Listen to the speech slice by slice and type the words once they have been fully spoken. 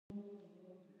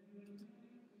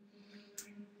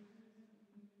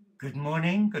Good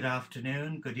morning, good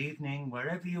afternoon, good evening,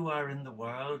 wherever you are in the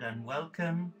world, and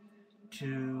welcome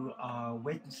to our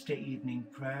Wednesday evening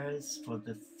prayers for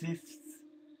the 5th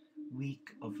week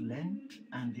of Lent.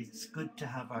 And it's good to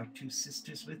have our two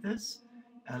sisters with us,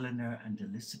 Eleanor and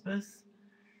Elizabeth.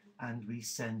 And we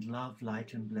send love,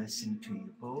 light, and blessing to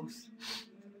you both.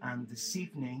 And this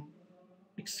evening,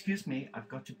 excuse me, I've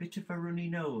got a bit of a runny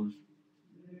nose.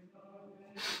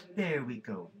 There we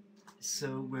go.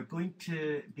 So we're going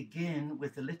to begin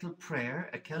with a little prayer,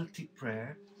 a Celtic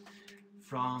prayer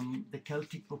from the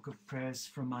Celtic Book of Prayers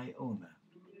from Iona.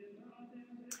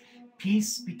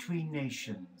 Peace between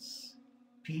nations,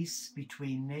 peace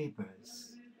between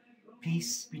neighbors,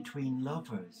 peace between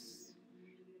lovers.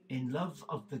 In love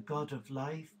of the God of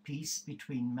life, peace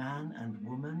between man and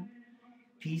woman,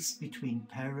 peace between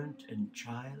parent and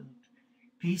child,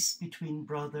 peace between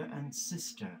brother and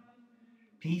sister,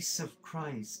 peace of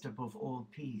Christ above all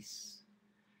peace.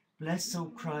 Bless, O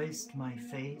Christ, my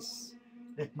face,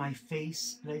 let my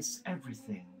face bless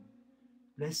everything.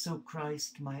 Bless, O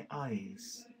Christ, my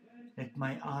eyes, let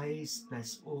my eyes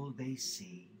bless all they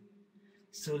see.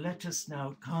 So let us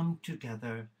now come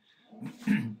together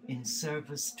in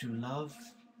service to love,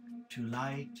 to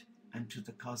light, and to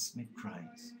the cosmic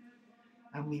Christ.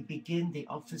 And we begin the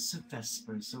office of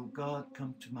Vespers. O God,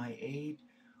 come to my aid.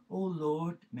 O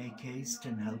Lord, make haste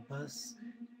and help us.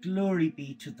 Glory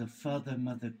be to the Father,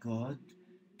 Mother God,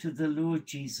 to the Lord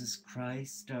Jesus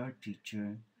Christ, our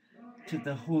teacher, to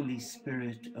the Holy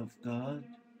Spirit of God,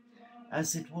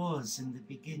 as it was in the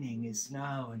beginning, is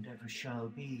now, and ever shall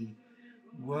be,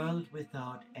 world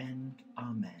without end.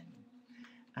 Amen.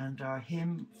 And our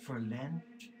hymn for Lent,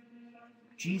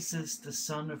 Jesus, the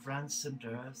Son of ransomed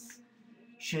earth,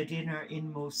 shed in our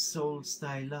inmost souls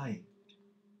thy light,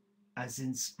 as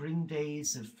in spring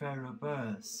days of fairer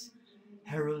birth,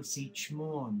 heralds each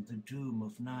morn the doom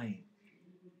of night.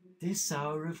 This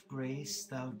hour of grace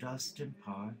thou dost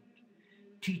impart,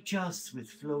 teach us with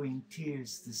flowing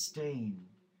tears the stain,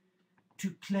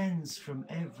 to cleanse from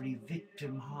every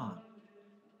victim heart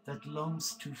that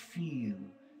longs to feel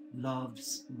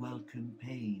love's welcome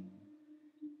pain.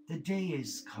 The day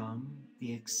is come,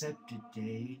 the accepted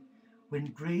day,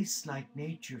 when grace like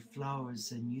nature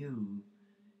flowers anew.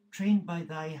 Trained by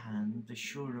thy hand the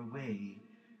surer way,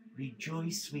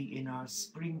 rejoice we in our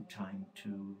springtime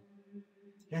too.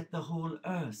 Let the whole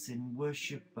earth in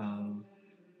worship bow,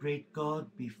 great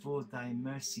God, before thy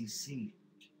mercy seat,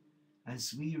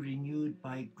 as we renewed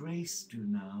by grace do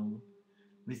now,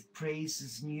 with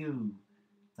praises new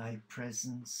thy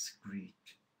presence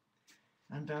greet.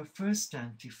 And our first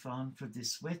antiphon for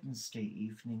this Wednesday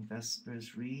evening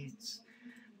Vespers reads,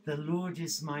 The Lord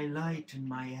is my light and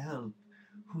my help,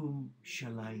 whom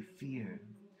shall I fear?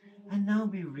 And now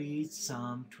we read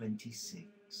Psalm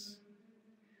 26.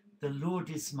 The Lord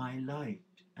is my light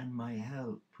and my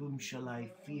help, whom shall I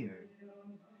fear?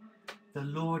 The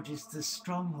Lord is the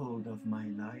stronghold of my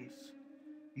life,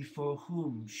 before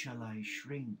whom shall I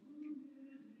shrink?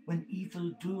 When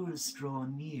evildoers draw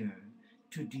near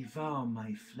to devour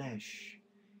my flesh,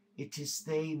 it is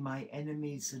they, my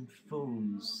enemies and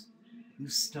foes, who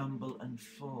stumble and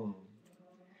fall.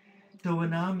 Though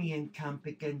an army encamp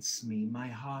against me, my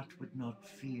heart would not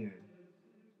fear.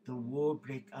 Though war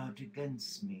break out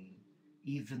against me,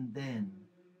 even then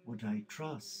would I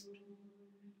trust.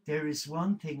 There is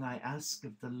one thing I ask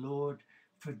of the Lord,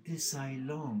 for this I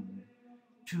long,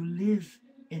 to live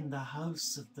in the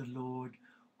house of the Lord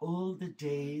all the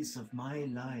days of my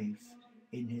life,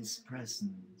 in his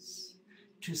presence,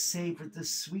 to savor the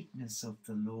sweetness of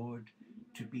the Lord,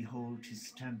 to behold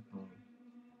his temple.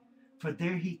 For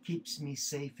there he keeps me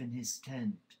safe in his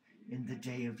tent in the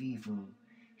day of evil.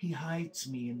 He hides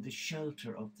me in the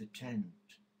shelter of the tent.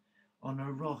 On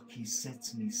a rock he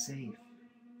sets me safe.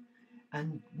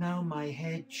 And now my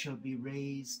head shall be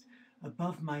raised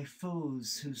above my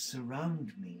foes who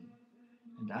surround me,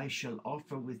 and I shall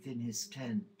offer within his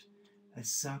tent a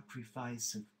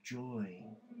sacrifice of joy.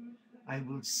 I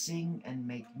will sing and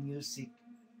make music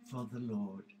for the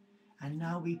Lord. And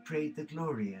now we pray the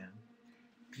Gloria.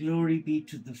 Glory be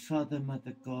to the Father,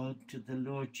 Mother God, to the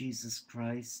Lord Jesus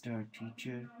Christ, our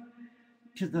teacher,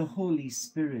 to the Holy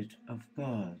Spirit of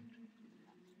God,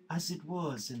 as it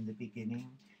was in the beginning,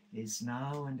 is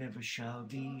now, and ever shall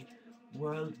be,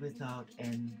 world without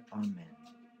end. Amen.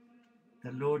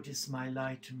 The Lord is my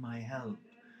light and my help.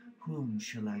 Whom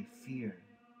shall I fear?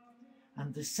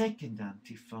 And the second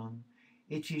antiphon,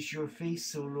 it is your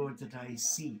face, O Lord, that I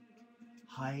seek.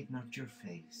 Hide not your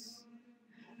face.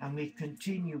 And we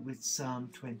continue with Psalm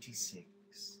 26.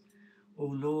 O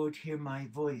Lord, hear my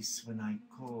voice when I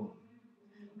call.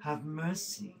 Have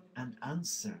mercy and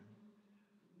answer.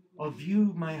 Of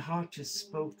you my heart has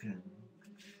spoken,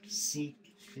 seek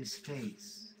his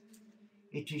face.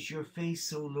 It is your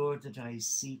face, O Lord, that I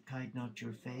seek, hide not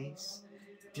your face.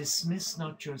 Dismiss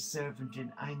not your servant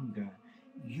in anger,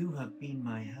 you have been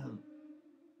my help.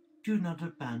 Do not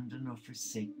abandon or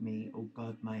forsake me, O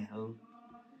God, my help.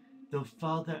 Though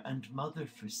father and mother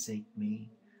forsake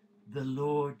me, the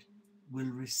Lord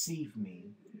will receive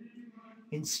me.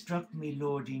 Instruct me,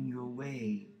 Lord, in your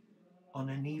way, on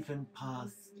an even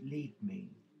path lead me.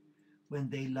 When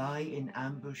they lie in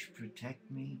ambush,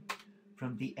 protect me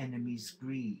from the enemy's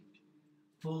greed.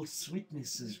 False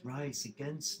witnesses rise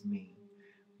against me,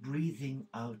 breathing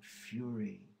out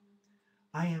fury.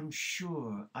 I am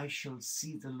sure I shall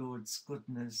see the Lord's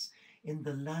goodness in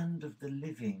the land of the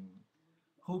living.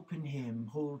 Hope in him,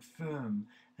 hold firm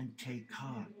and take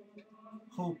heart.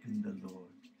 Hope in the Lord.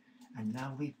 And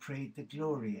now we pray the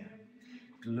Gloria.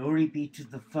 Glory be to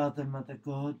the Father, Mother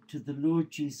God, to the Lord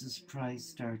Jesus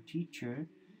Christ, our teacher,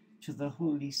 to the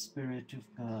Holy Spirit of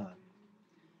God.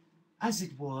 As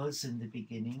it was in the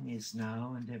beginning, is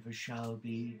now, and ever shall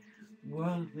be,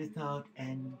 world without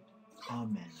end.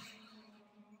 Amen.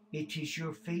 It is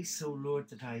your face, O Lord,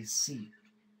 that I seek.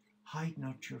 Hide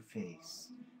not your face.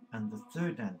 And the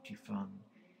third antiphon.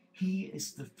 He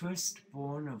is the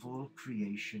firstborn of all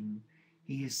creation.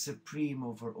 He is supreme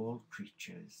over all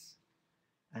creatures.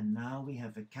 And now we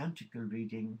have a canticle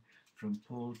reading from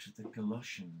Paul to the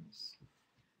Colossians.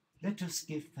 Let us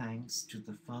give thanks to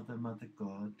the Father, Mother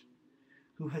God,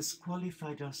 who has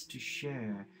qualified us to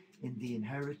share in the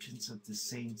inheritance of the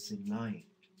saints in light.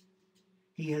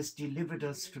 He has delivered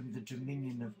us from the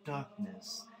dominion of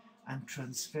darkness and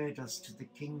transferred us to the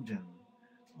kingdom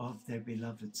of their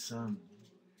beloved Son,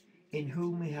 in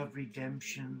whom we have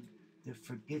redemption, the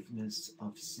forgiveness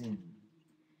of sin.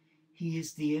 He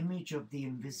is the image of the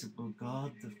invisible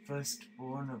God, the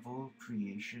firstborn of all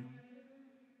creation.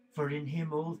 For in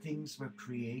him all things were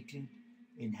created,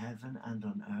 in heaven and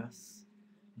on earth,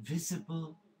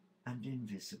 visible and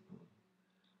invisible.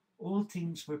 All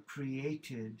things were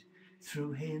created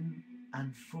through him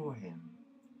and for him.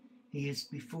 He is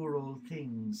before all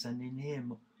things, and in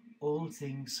him all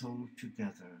things hold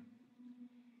together.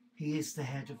 He is the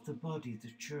head of the body,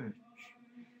 the church.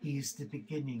 He is the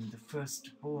beginning, the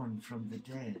firstborn from the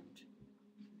dead,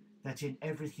 that in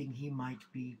everything he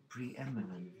might be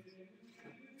preeminent.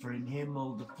 For in him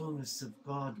all the fullness of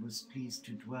God was pleased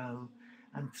to dwell,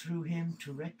 and through him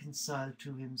to reconcile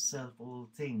to himself all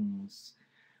things,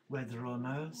 whether on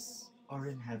earth or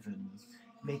in heaven,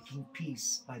 making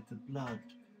peace by the blood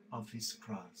of his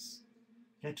cross.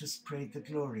 Let us pray the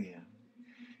Gloria.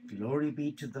 Glory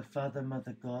be to the Father,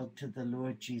 Mother God, to the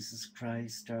Lord Jesus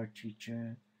Christ, our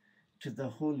teacher, to the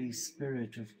Holy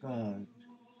Spirit of God,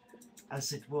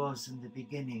 as it was in the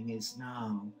beginning, is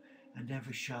now, and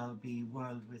ever shall be,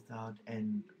 world without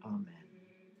end. Amen.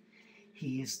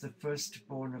 He is the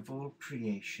firstborn of all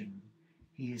creation.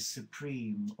 He is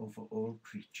supreme over all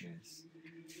creatures.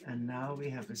 And now we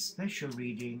have a special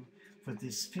reading for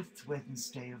this fifth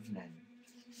Wednesday of Lent.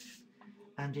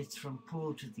 And it's from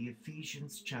Paul to the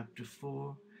Ephesians chapter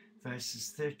 4,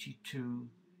 verses 32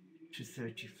 to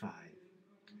 35.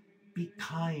 Be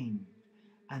kind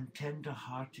and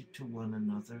tender-hearted to one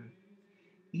another,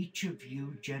 each of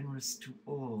you generous to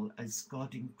all, as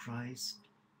God in Christ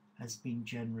has been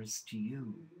generous to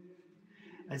you.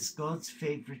 As God's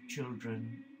favorite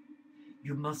children,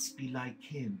 you must be like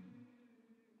him.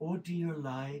 Order your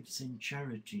lives in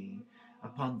charity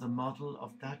upon the model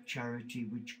of that charity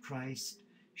which Christ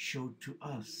showed to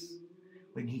us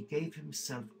when he gave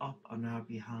himself up on our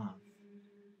behalf,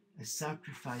 a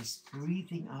sacrifice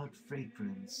breathing out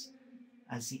fragrance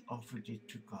as he offered it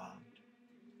to God.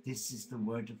 This is the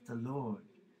word of the Lord.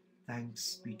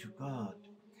 Thanks be to God.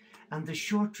 And the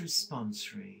short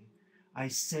responsory, I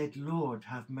said, Lord,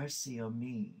 have mercy on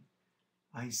me.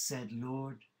 I said,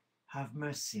 Lord, have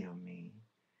mercy on me.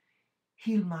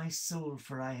 Heal my soul,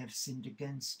 for I have sinned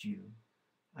against you.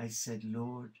 I said,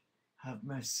 Lord, have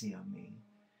mercy on me.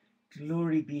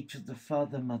 Glory be to the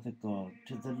Father, Mother God,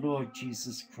 to the Lord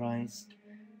Jesus Christ,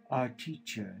 our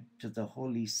teacher, to the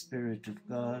Holy Spirit of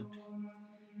God.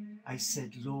 I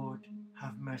said, Lord,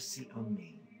 have mercy on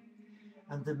me.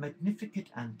 And the Magnificat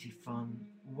antiphon,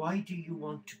 why do you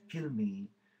want to kill me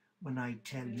when I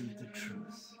tell you the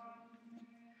truth?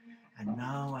 And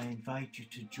now I invite you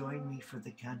to join me for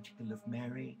the Canticle of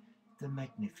Mary, the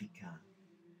Magnificat.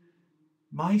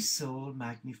 My soul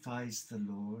magnifies the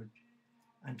Lord,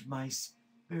 and my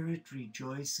spirit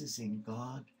rejoices in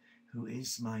God, who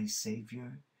is my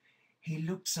Saviour. He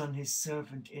looks on his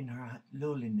servant in her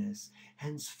lowliness.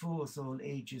 Henceforth all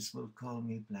ages will call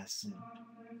me blessed.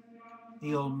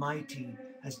 The Almighty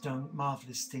has done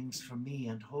marvelous things for me,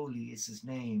 and holy is his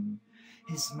name.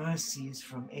 His mercy is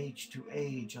from age to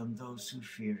age on those who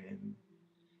fear him.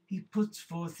 He puts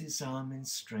forth his arm in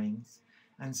strength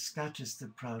and scatters the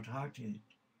proud-hearted.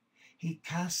 He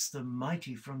casts the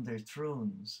mighty from their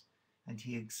thrones, and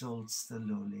he exalts the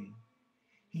lowly.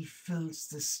 He fills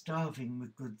the starving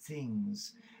with good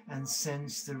things and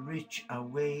sends the rich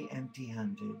away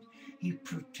empty-handed. He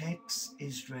protects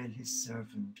Israel, his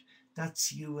servant.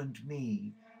 That's you and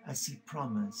me, as he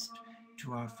promised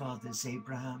to our fathers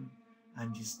Abraham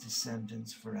and his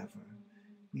descendants forever.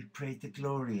 We pray the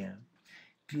Gloria.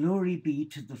 Glory be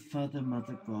to the Father,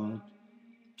 Mother God,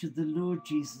 to the Lord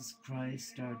Jesus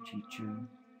Christ, our teacher,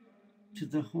 to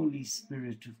the Holy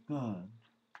Spirit of God,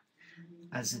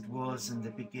 as it was in the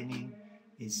beginning,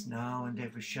 is now, and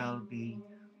ever shall be,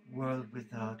 world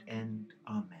without end.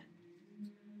 Amen.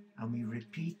 And we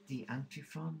repeat the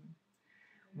antiphon.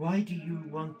 Why do you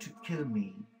want to kill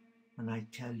me when I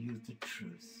tell you the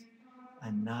truth?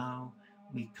 And now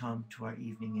we come to our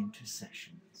evening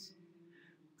intercessions.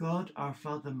 God, our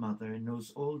Father, Mother,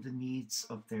 knows all the needs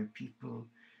of their people,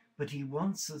 but they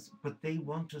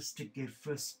want us to give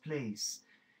first place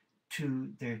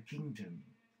to their kingdom.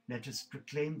 Let us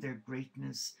proclaim their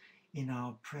greatness in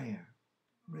our prayer.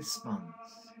 Response.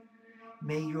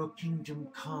 May your kingdom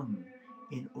come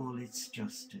in all its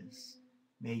justice.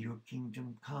 May your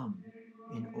kingdom come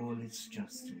in all its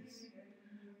justice.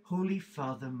 Holy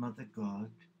Father, Mother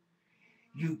God,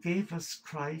 you gave us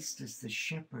Christ as the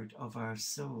shepherd of our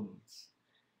souls.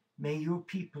 May your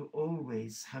people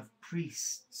always have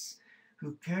priests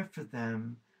who care for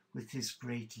them with his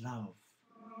great love.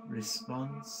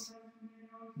 Response.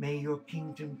 May your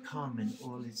kingdom come in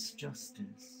all its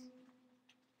justice.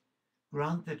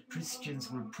 Grant that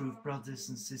Christians will prove brothers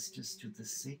and sisters to the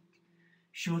sick.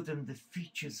 Show them the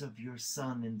features of your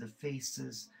Son in the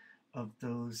faces of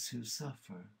those who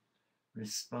suffer.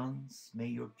 Response. May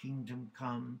your kingdom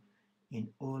come in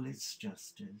all its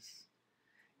justice.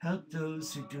 Help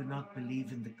those who do not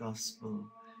believe in the gospel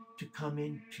to come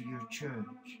into your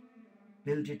church.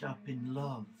 Build it up in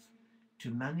love to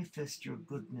manifest your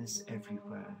goodness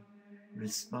everywhere.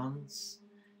 Response.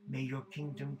 May your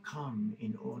kingdom come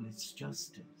in all its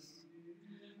justice.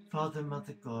 Father,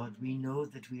 Mother God, we know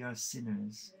that we are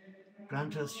sinners.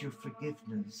 Grant us your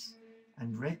forgiveness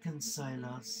and reconcile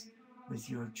us with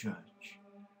your church.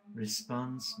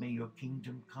 Response. May your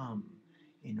kingdom come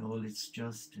in all its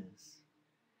justice.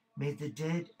 May the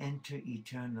dead enter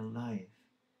eternal life.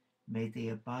 May they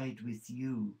abide with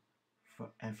you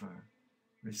forever.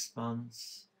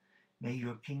 Response. May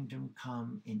your kingdom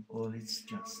come in all its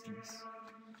justice.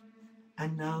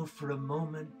 And now for a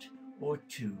moment or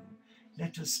two,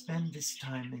 let us spend this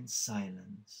time in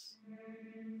silence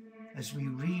as we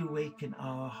reawaken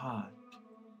our heart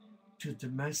to the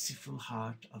merciful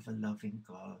heart of a loving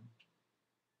God.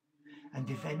 And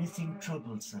if anything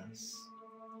troubles us,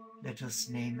 let us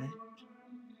name it,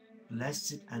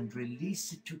 bless it, and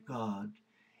release it to God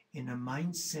in a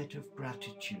mindset of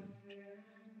gratitude,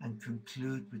 and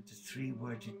conclude with the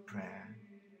three-worded prayer.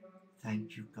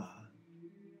 Thank you, God.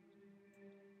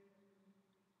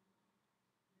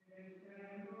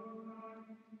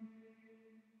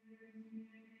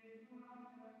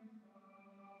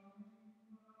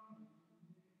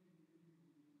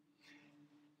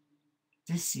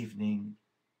 This evening,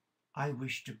 I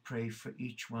wish to pray for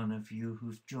each one of you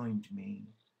who've joined me,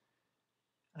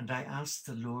 and I ask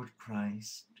the Lord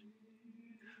Christ,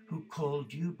 who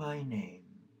called you by name,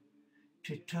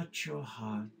 to touch your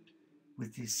heart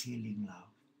with his healing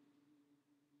love.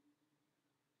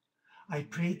 I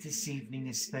pray this evening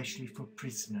especially for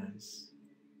prisoners,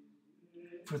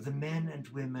 for the men and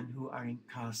women who are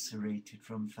incarcerated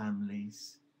from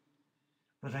families,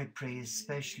 but I pray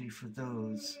especially for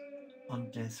those on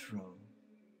death row.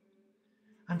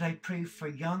 And I pray for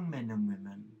young men and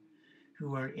women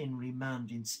who are in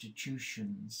remand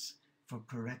institutions for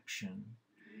correction,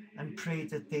 and pray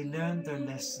that they learn their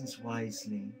lessons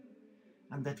wisely,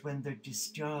 and that when they're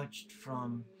discharged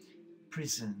from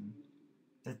prison,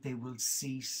 that they will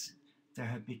cease their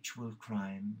habitual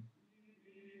crime.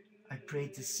 I pray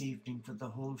this evening for the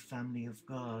whole family of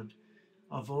God,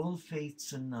 of all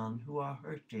faiths and none, who are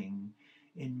hurting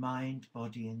in mind,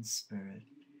 body, and spirit.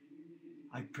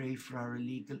 I pray for our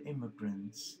illegal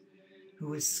immigrants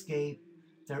who escape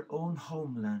their own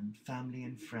homeland, family,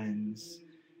 and friends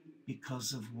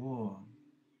because of war.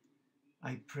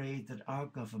 I pray that our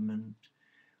government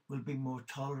will be more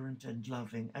tolerant and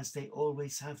loving, as they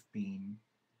always have been,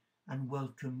 and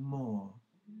welcome more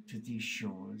to these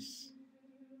shores.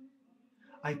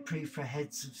 I pray for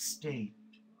heads of state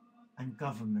and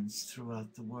governments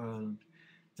throughout the world,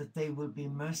 that they will be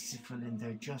merciful in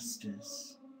their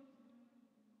justice.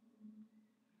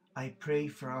 I pray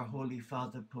for our Holy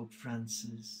Father, Pope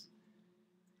Francis.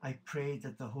 I pray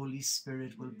that the Holy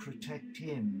Spirit will protect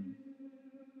him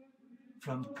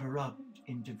from corrupt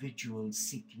individuals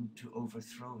seeking to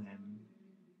overthrow him.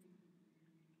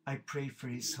 I pray for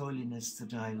His Holiness the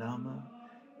Dalai Lama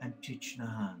and Thich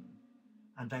Nhat Hanh,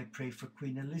 and I pray for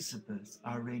Queen Elizabeth,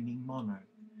 our reigning monarch,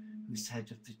 who's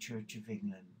head of the Church of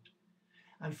England,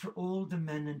 and for all the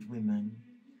men and women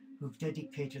who've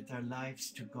dedicated their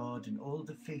lives to God in all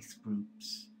the faith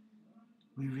groups.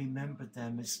 We remember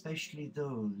them, especially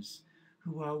those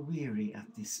who are weary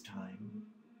at this time.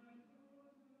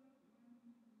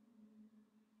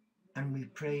 And we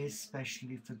pray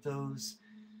especially for those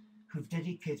who've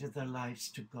dedicated their lives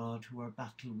to God, who are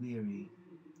battle weary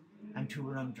and who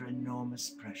are under enormous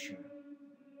pressure.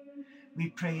 We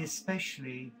pray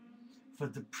especially for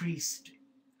the priest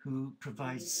who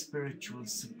provides spiritual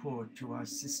support to our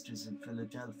sisters in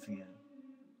Philadelphia,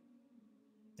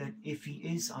 that if he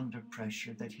is under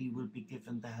pressure, that he will be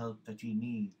given the help that he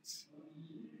needs,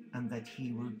 and that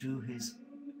he will do his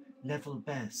level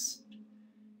best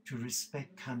to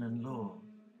respect canon law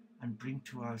and bring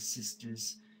to our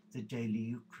sisters the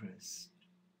daily Eucharist.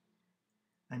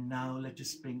 And now let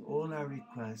us bring all our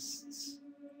requests,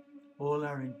 all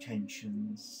our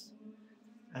intentions,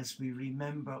 as we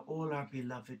remember all our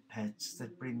beloved pets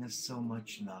that bring us so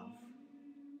much love.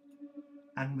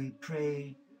 And we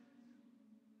pray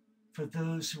for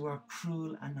those who are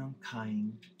cruel and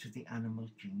unkind to the animal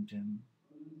kingdom.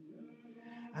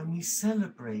 And we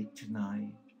celebrate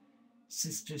tonight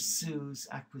Sister Sue's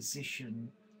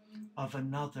acquisition of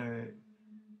another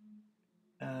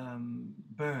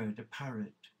bird, a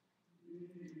parrot,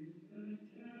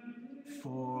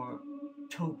 for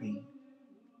Toby,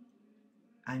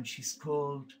 and she's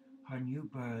called her new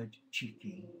bird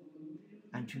Cheeky,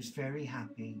 and who's very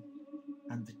happy,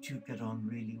 and the two get on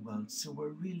really well. So we're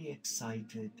really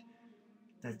excited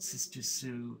that Sister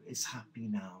Sue is happy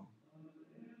now.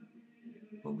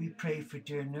 But we pray for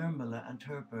dear Nirmala and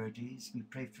her birdies. We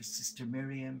pray for Sister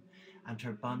Miriam and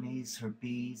her bunnies, her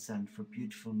bees, and for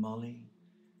beautiful Molly.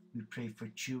 We pray for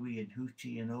Chewy and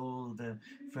Hootie and all the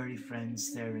furry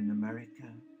friends there in America.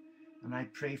 And I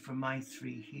pray for my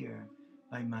three here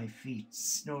by my feet,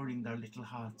 snoring their little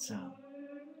hearts out.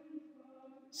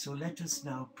 So let us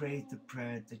now pray the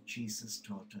prayer that Jesus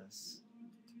taught us.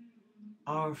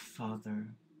 Our Father,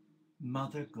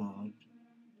 Mother God,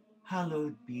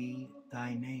 hallowed be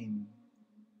thy name.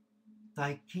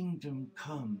 Thy kingdom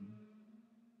come,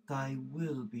 thy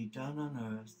will be done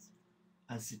on earth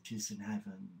as it is in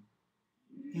heaven.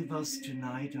 Give us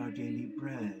tonight our daily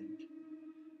bread.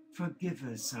 Forgive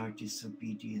us our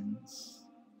disobedience.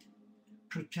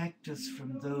 Protect us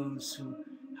from those who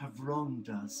have wronged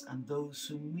us and those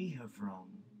whom we have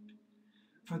wronged.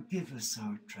 Forgive us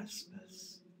our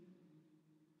trespass.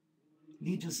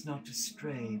 Lead us not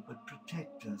astray, but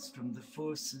protect us from the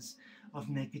forces of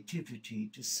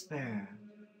negativity, despair,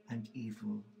 and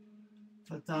evil.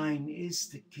 For thine is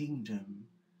the kingdom,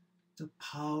 the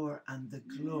power, and the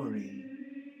glory,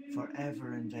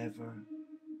 forever and ever.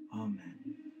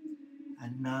 Amen.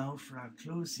 And now for our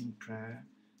closing prayer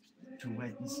to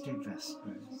Wednesday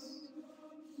Vespers.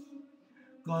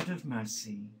 God of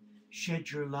mercy,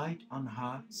 shed your light on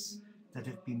hearts that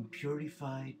have been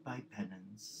purified by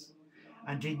penance,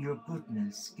 and in your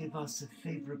goodness give us a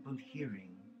favorable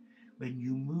hearing when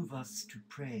you move us to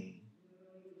pray.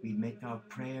 We make our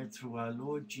prayer through our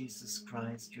Lord Jesus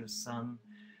Christ, your Son,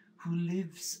 who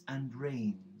lives and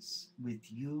reigns with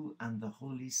you and the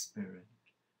Holy Spirit,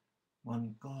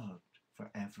 one God,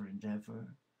 forever and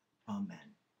ever.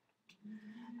 Amen.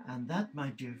 And that, my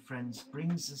dear friends,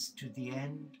 brings us to the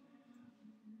end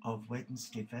of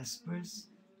Wednesday Vespers,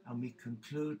 and we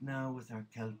conclude now with our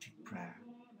Celtic prayer.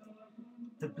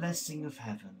 The blessing of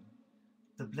heaven,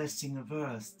 the blessing of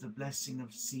earth, the blessing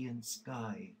of sea and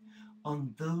sky,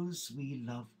 on those we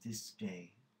love this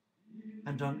day,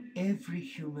 and on every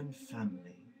human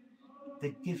family,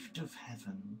 the gift of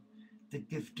heaven, the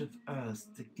gift of earth,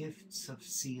 the gifts of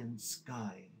sea and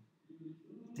sky,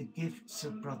 the gifts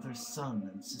of brother sun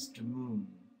and sister moon,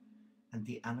 and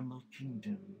the animal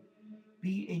kingdom,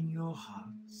 be in your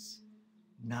hearts,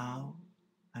 now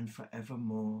and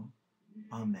forevermore.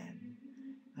 Amen.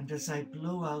 And as I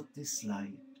blow out this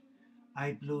light,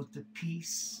 I blow the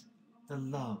peace, the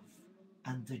love,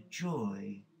 and the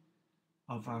joy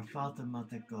of our Father,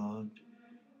 Mother God,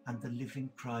 and the living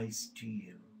Christ to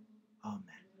you. Amen.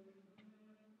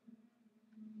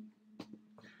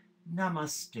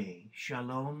 Namaste,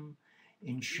 Shalom,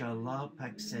 Inshallah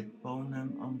paxet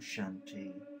bonum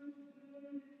shanti.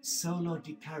 Solo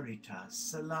di caritas,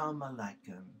 salam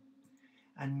alaikum,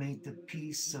 and may the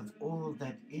peace of all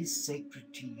that is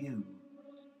sacred to you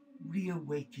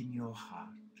reawaken your heart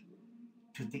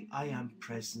to the I Am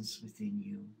presence within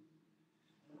you.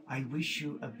 I wish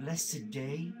you a blessed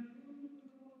day,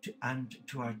 and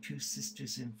to our two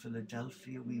sisters in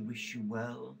Philadelphia, we wish you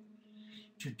well.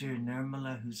 To dear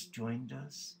Nirmala, who's joined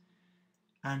us,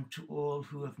 and to all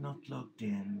who have not logged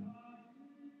in,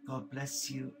 God bless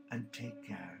you and take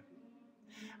care.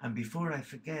 And before I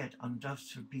forget, on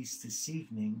Doves for Peace this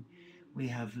evening, we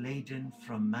have Leyden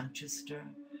from Manchester,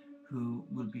 who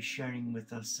will be sharing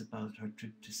with us about her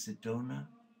trip to Sedona.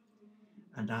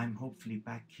 And I'm hopefully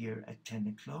back here at 10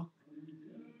 o'clock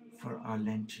for our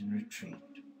Lenten retreat.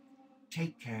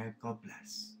 Take care. God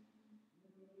bless.